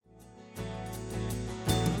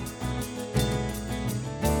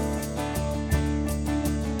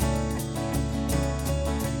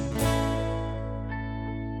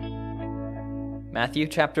Matthew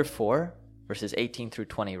chapter 4, verses 18 through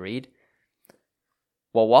 20 read,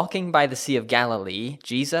 "While walking by the Sea of Galilee,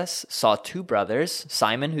 Jesus saw two brothers,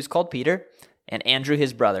 Simon, who's called Peter, and Andrew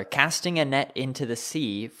his brother, casting a net into the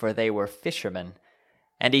sea, for they were fishermen.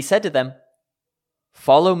 And he said to them,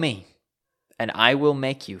 'Follow me, and I will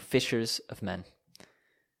make you fishers of men.'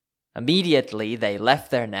 Immediately they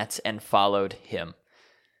left their nets and followed him."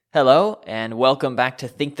 Hello, and welcome back to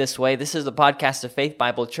Think This Way. This is the podcast of Faith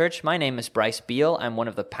Bible Church. My name is Bryce Beal. I'm one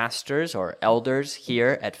of the pastors or elders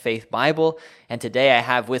here at Faith Bible, and today I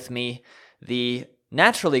have with me the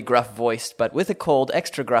naturally gruff-voiced, but with a cold,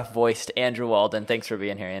 extra gruff-voiced Andrew Walden. Thanks for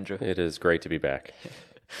being here, Andrew. It is great to be back.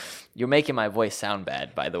 You're making my voice sound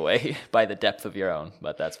bad, by the way, by the depth of your own,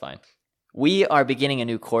 but that's fine. We are beginning a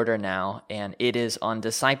new quarter now, and it is on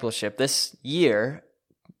discipleship. This year,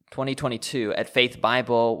 2022, at Faith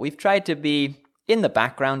Bible, we've tried to be in the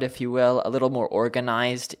background, if you will, a little more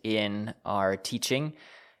organized in our teaching.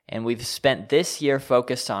 And we've spent this year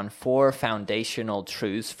focused on 4 foundational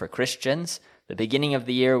truths for Christians. The beginning of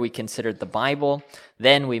the year, we considered the Bible.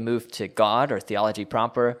 Then we moved to God, or theology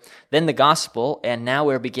proper. Then the gospel. And now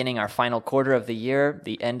we're beginning our final quarter of the year,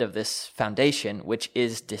 the end of this foundation, which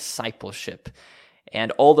is discipleship.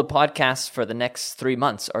 And all the podcasts for the next 3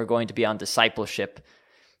 months are going to be on discipleship,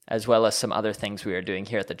 as well as some other things we are doing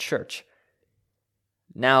here at the church.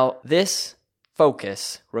 Now, this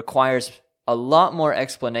focus requires a lot more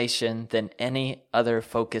explanation than any other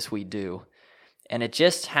focus we do. And it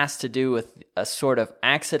just has to do with a sort of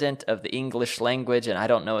accident of the English language, and I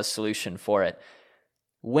don't know a solution for it.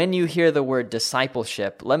 When you hear the word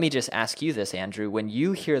discipleship, let me just ask you this, Andrew. When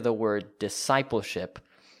you hear the word discipleship,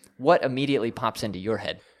 what immediately pops into your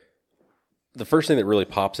head? The first thing that really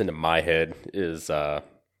pops into my head is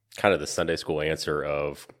kind of the Sunday school answer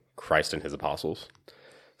of Christ and his apostles.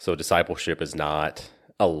 So discipleship is not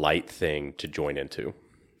a light thing to join into.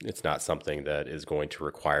 It's not something that is going to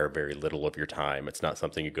require very little of your time. It's not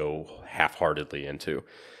something you go half-heartedly into.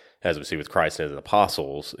 As we see with Christ and his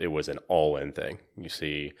apostles, it was an all-in thing. You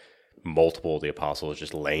see multiple of the apostles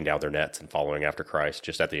just laying down their nets and following after Christ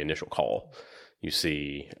just at the initial call. You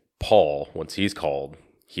see Paul, once he's called,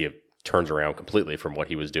 he turns around completely from what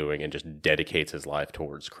he was doing and just dedicates his life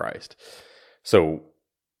towards Christ. So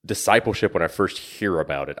discipleship, when I first hear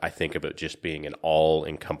about it, I think of it just being an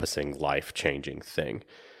all-encompassing, life-changing thing.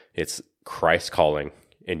 It's Christ calling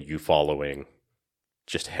and you following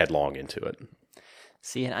just headlong into it.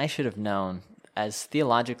 See, and I should have known, as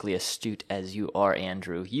theologically astute as you are,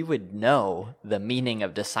 Andrew, you would know the meaning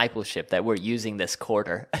of discipleship that we're using this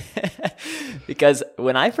quarter. Because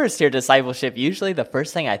when I first hear discipleship, usually the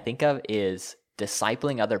first thing I think of is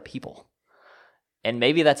discipling other people. And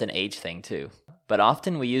maybe that's an age thing too. But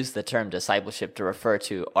often we use the term discipleship to refer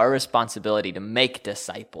to our responsibility to make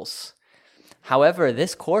disciples. However,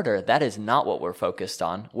 this quarter, that is not what we're focused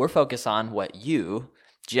on. We're focused on what you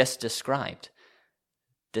just described.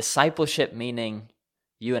 Discipleship meaning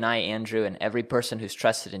you and I, Andrew, and every person who's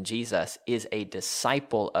trusted in Jesus is a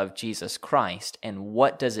disciple of Jesus Christ. And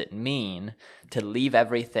what does it mean to leave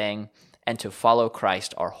everything and to follow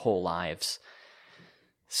Christ our whole lives?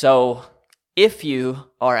 So if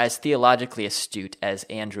you are as theologically astute as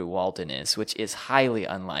Andrew Walden is, which is highly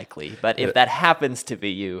unlikely, but if that happens to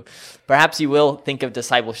be you, perhaps you will think of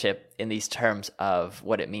discipleship in these terms of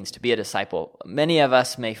what it means to be a disciple. Many of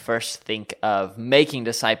us may first think of making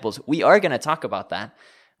disciples. We are going to talk about that.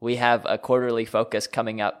 We have a quarterly focus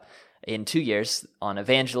coming up in 2 years on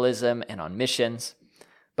evangelism and on missions.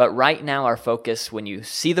 But right now our focus, when you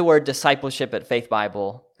see the word discipleship at Faith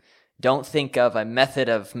Bible, don't think of a method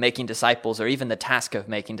of making disciples or even the task of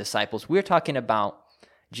making disciples. We're talking about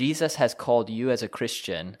Jesus has called you as a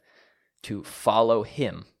Christian to follow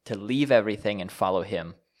him, to leave everything and follow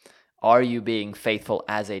him. Are you being faithful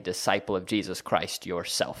as a disciple of Jesus Christ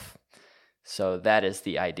yourself? So that is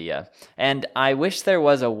the idea. And I wish there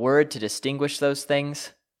was a word to distinguish those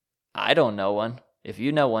things. I don't know one. If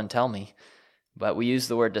you know one, tell me. But we use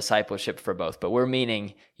the word discipleship for both. But we're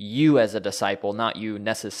meaning you as a disciple, not you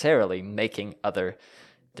necessarily making other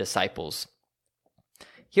disciples.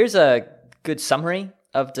 Here's a good summary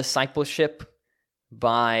of discipleship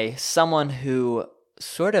by someone who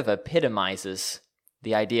sort of epitomizes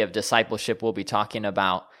the idea of discipleship we'll be talking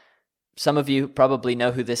about. Some of you probably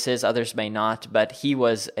know who this is, others may not, but he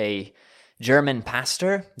was a German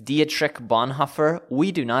pastor, Dietrich Bonhoeffer.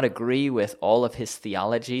 We do not agree with all of his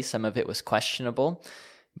theology. Some of it was questionable,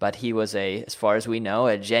 but he was as far as we know,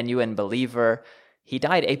 a genuine believer. He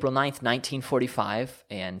died April 9th, 1945,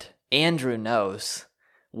 and Andrew knows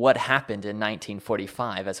what happened in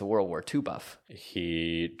 1945 as a World War II buff?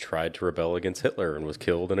 He tried to rebel against Hitler and was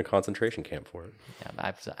killed in a concentration camp for it.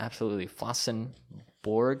 Yeah, absolutely.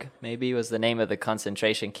 Flossenborg, maybe, was the name of the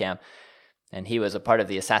concentration camp. And he was a part of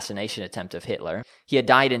the assassination attempt of Hitler. He had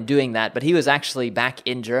died in doing that, but he was actually back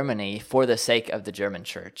in Germany for the sake of the German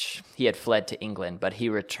church. He had fled to England, but he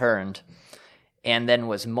returned and then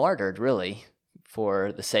was martyred, really,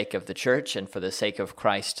 for the sake of the church and for the sake of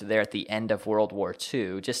Christ there at the end of World War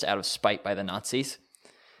II, just out of spite by the Nazis.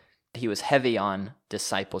 He was heavy on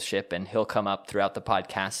discipleship, and he'll come up throughout the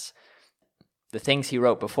podcasts. The things he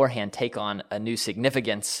wrote beforehand take on a new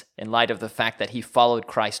significance in light of the fact that he followed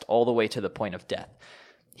Christ all the way to the point of death.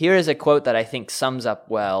 Here is a quote that I think sums up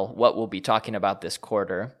well what we'll be talking about this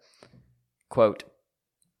quarter. Quote,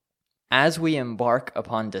 "As we embark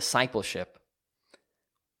upon discipleship,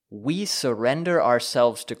 we surrender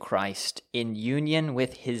ourselves to Christ in union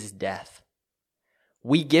with his death.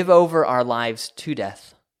 We give over our lives to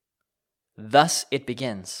death. Thus it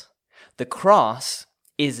begins. The cross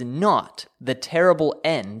is not the terrible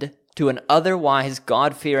end to an otherwise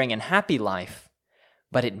God-fearing and happy life,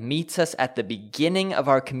 but it meets us at the beginning of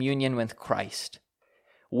our communion with Christ.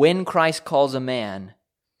 When Christ calls a man,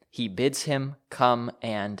 he bids him come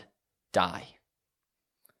and die."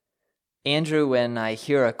 Andrew, when I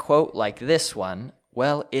hear a quote like this one,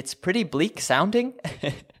 well, it's pretty bleak sounding.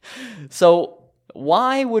 So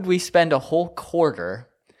why would we spend a whole quarter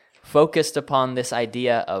focused upon this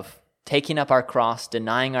idea of taking up our cross,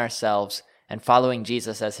 denying ourselves, and following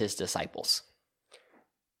Jesus as his disciples?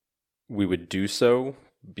 We would do so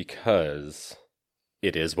because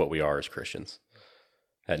it is what we are as Christians.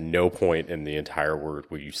 At no point in the entire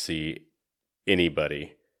word will you see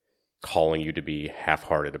anybody calling you to be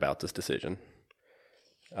half-hearted about this decision.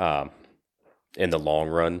 In the long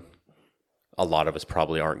run, a lot of us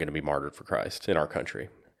probably aren't going to be martyred for Christ in our country.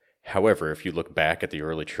 However, if you look back at the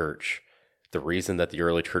early church, the reason that the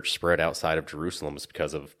early church spread outside of Jerusalem was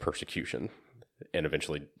because of persecution and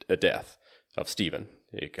eventually a death of Stephen.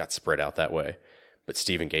 It got spread out that way. But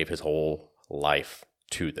Stephen gave his whole life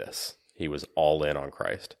to this. He was all in on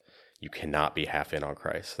Christ. You cannot be half in on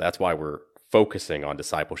Christ. That's why we're focusing on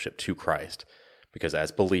discipleship to Christ, because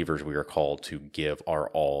as believers, we are called to give our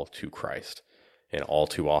all to Christ. And all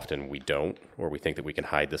too often we don't, or we think that we can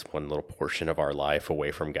hide this one little portion of our life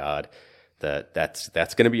away from God. That's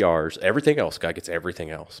going to be ours. Everything else, God gets everything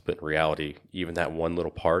else. But in reality, even that one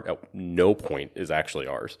little part at no point is actually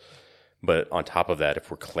ours. But on top of that,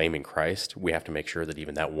 if we're claiming Christ, we have to make sure that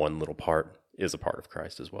even that one little part is a part of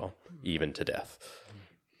Christ as well, even to death.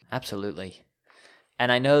 Absolutely.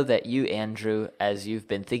 And I know that you, Andrew, as you've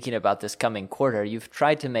been thinking about this coming quarter, you've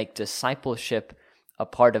tried to make discipleship a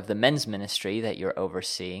part of the men's ministry that you're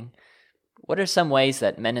overseeing. What are some ways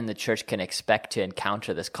that men in the church can expect to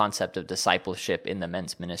encounter this concept of discipleship in the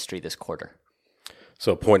men's ministry this quarter?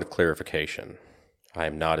 So a point of clarification. I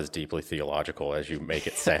am not as deeply theological as you make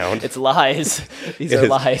it sound. It's lies. These are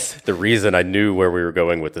lies. The reason I knew where we were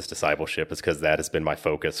going with this discipleship is because that has been my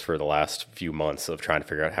focus for the last few months of trying to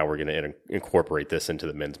figure out how we're going to incorporate this into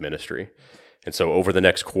the men's ministry. And so over the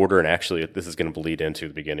next quarter, and actually this is going to bleed into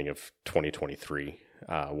the beginning of 2023,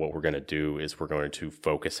 what we're going to do is we're going to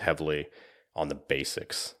focus heavily on the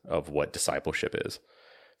basics of what discipleship is.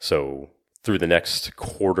 So through the next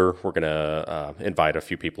quarter, we're going to invite a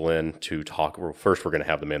few people in to talk. First, we're going to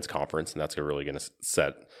have the men's conference, and that's really going to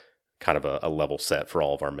set kind of a level set for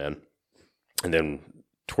all of our men. And then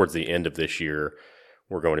towards the end of this year,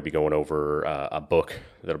 we're going to be going over a book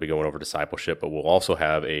that'll be going over discipleship, but we'll also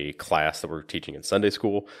have a class that we're teaching in Sunday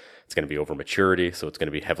school. It's going to be over maturity, so it's going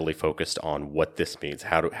to be heavily focused on what this means.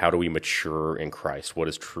 How do we mature in Christ? What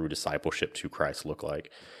does true discipleship to Christ look like?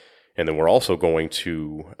 And then we're also going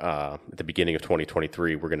to, at the beginning of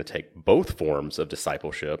 2023, we're going to take both forms of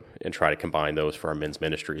discipleship and try to combine those for our men's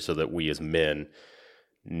ministry so that we as men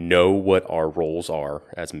know what our roles are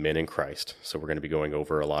as men in Christ. So we're going to be going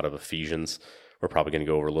over a lot of Ephesians. We're probably going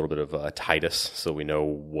to go over a little bit of Titus so we know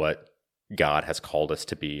what God has called us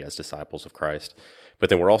to be as disciples of Christ. But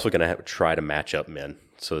then we're also going to try to match up men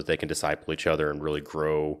so that they can disciple each other and really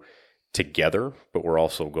grow together, but we're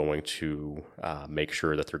also going to make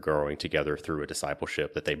sure that they're growing together through a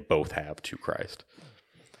discipleship that they both have to Christ.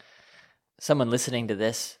 Someone listening to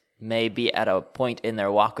this may be at a point in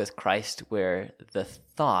their walk with Christ where the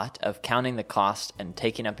thought of counting the cost and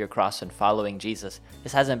taking up your cross and following Jesus,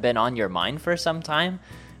 this hasn't been on your mind for some time.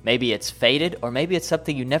 Maybe it's faded, or maybe it's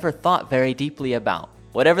something you never thought very deeply about.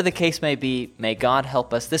 Whatever the case may be, may God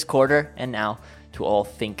help us this quarter and now to all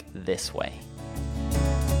think this way.